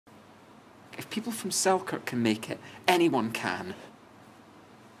If people from Selkirk can make it, anyone can.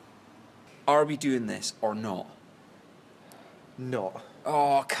 Are we doing this or not? Not.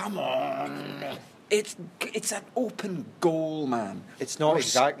 Oh, come on. It's an open goal, man. It's not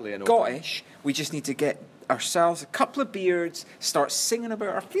exactly an open. Scottish. We just need to get ourselves a couple of beards, start singing about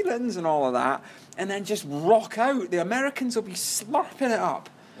our feelings and all of that, and then just rock out. The Americans will be slurping it up.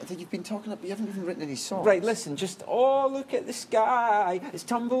 I think you've been talking about, you haven't even written any songs. Right, listen, just, oh, look at the sky, it's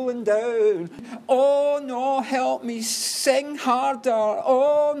tumbling down. Oh, no, help me sing harder.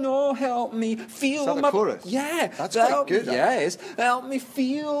 Oh, no, help me feel Is that the chorus? Yeah. That's quite good. Yeah, it is. Help me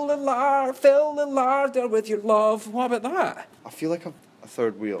feel fill the larder with your love. What about that? I feel like a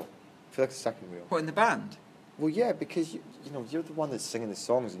third wheel. I feel like a second wheel. What, in the band? Well, yeah, because, you know, you're the one that's singing the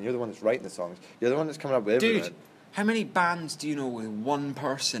songs and you're the one that's writing the songs. You're the one that's coming up with everything. Dude, how many bands do you know with one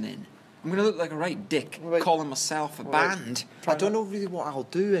person in? I'm going to look like a right dick Right. calling myself a band. I don't know really what I'll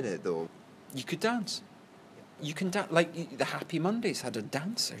do in it, though. You could dance. You can dance. Like, the Happy Mondays had a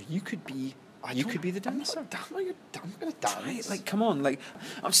dancer. You could be the dancer. I'm going to Try dance. it. Like, come on. Like,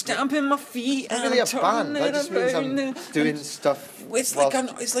 I'm stamping my feet It's not and really I'm a band. turning That it just means I'm around. doing stuff. It's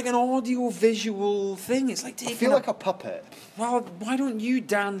whilst- like an audio visual thing. It's like taking I feel like a puppet. Well, why don't you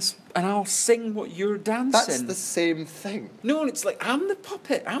dance and I'll sing what you're dancing? That's the same thing. No, it's like I'm the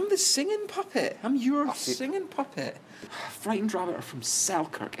puppet. I'm the singing puppet. I'm your see. singing puppet. Frightened Rabbit are from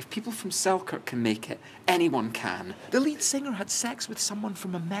Selkirk. If people from Selkirk can make it, anyone can. The lead singer had sex with someone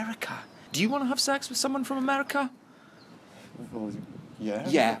from America. Do you want to have sex with someone from America? Well, yeah.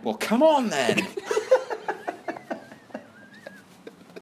 Yeah, well, come on then.